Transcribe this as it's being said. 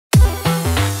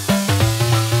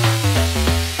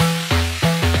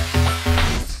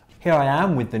Here I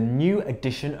am with the new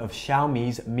edition of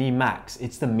Xiaomi's Mi Max.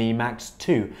 It's the Mi Max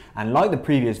 2, and like the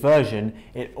previous version,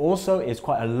 it also is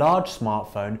quite a large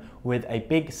smartphone with a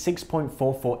big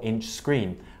 6.44-inch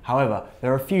screen. However,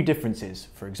 there are a few differences.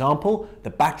 For example, the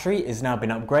battery has now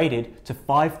been upgraded to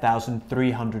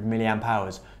 5,300 mAh,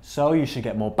 so you should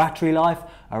get more battery life,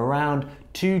 around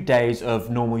 2 days of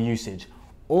normal usage.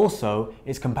 Also,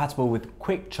 it's compatible with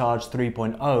Quick Charge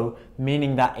 3.0,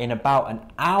 meaning that in about an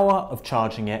hour of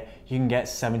charging it, you can get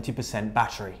 70%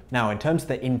 battery. Now, in terms of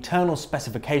the internal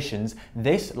specifications,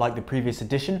 this, like the previous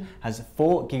edition, has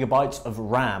 4 GB of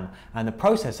RAM, and the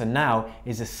processor now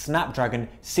is a Snapdragon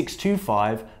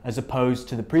 625 as opposed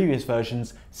to the previous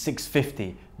version's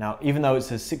 650. Now, even though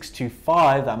it's a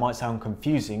 625, that might sound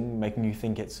confusing, making you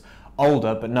think it's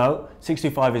older, but no,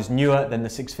 625 is newer than the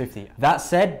 650. That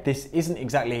said, this isn't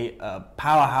exactly a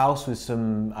powerhouse with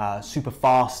some super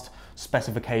fast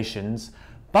specifications,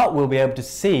 but we'll be able to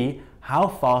see how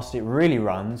fast it really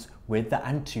runs with the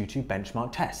Antutu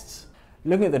benchmark tests.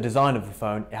 Looking at the design of the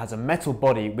phone, it has a metal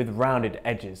body with rounded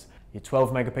edges. Your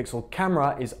 12 megapixel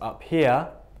camera is up here,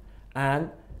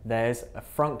 and there's a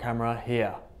front camera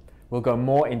here. We'll go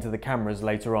more into the cameras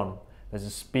later on. There's a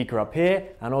speaker up here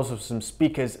and also some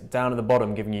speakers down at the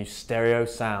bottom giving you stereo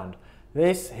sound.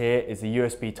 This here is the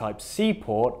USB Type-C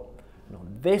port, and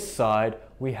on this side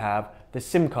we have the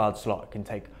SIM card slot. It can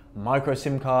take a micro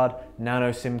SIM card,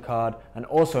 nano SIM card, and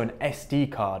also an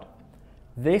SD card.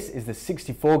 This is the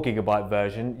 64 GB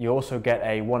version. You also get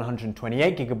a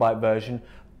 128 GB version,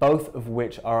 both of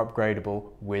which are upgradable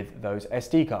with those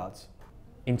SD cards.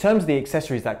 In terms of the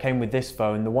accessories that came with this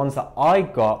phone, the ones that I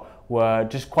got were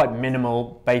just quite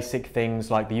minimal, basic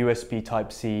things like the USB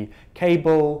Type-C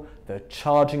cable, the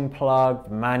charging plug,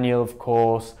 the manual of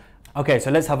course. Okay,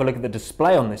 so let's have a look at the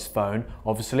display on this phone.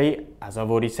 Obviously, as I've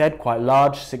already said, quite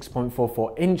large,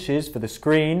 6.44 inches for the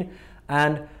screen,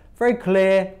 and very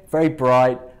clear, very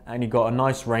bright, and you've got a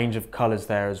nice range of colors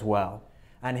there as well.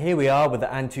 And here we are with the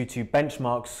Antutu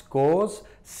benchmark scores,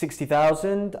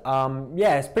 60,000.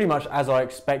 Yeah, it's pretty much as I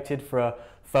expected for a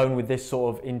phone with this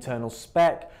sort of internal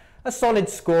spec. A solid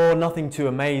score, nothing too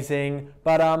amazing,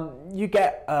 but you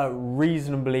get a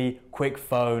reasonably quick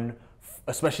phone,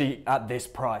 especially at this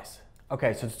price.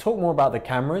 Okay, so to talk more about the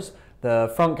cameras,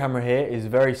 the front camera here is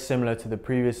very similar to the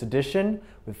previous edition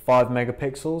with 5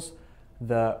 megapixels.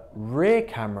 The rear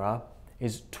camera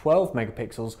is 12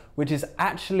 megapixels, which is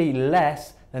actually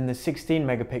less than the 16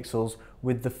 megapixels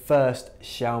with the first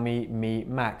Xiaomi Mi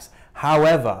Max.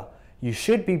 However, you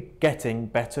should be getting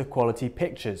better quality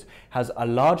pictures. It has a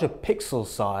larger pixel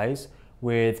size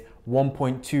with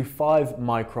 1.25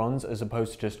 microns as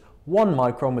opposed to just 1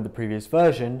 micron with the previous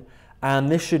version, and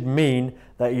this should mean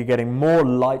that you're getting more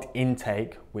light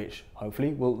intake, which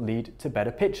hopefully will lead to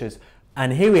better pictures.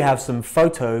 And here we have some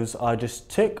photos I just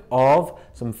took of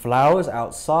some flowers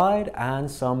outside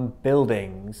and some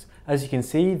buildings. As you can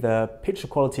see, the picture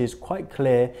quality is quite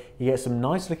clear. You get some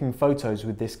nice looking photos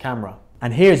with this camera.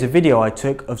 And here's a video I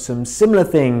took of some similar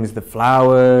things, the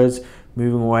flowers,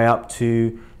 moving way up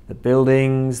to the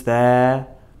buildings there.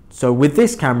 So with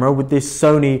this camera, with this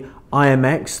Sony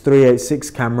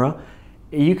IMX386 camera,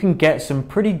 you can get some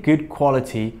pretty good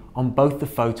quality on both the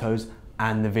photos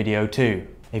and the video too.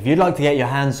 If you'd like to get your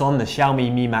hands on the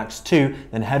Xiaomi Mi Max 2,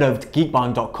 then head over to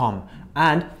geekbuying.com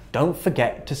and don't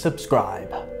forget to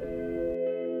subscribe.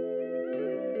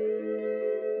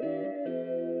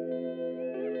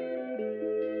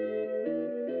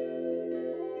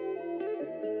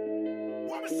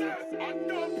 What me say? I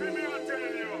don't pay me, I tell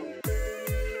you.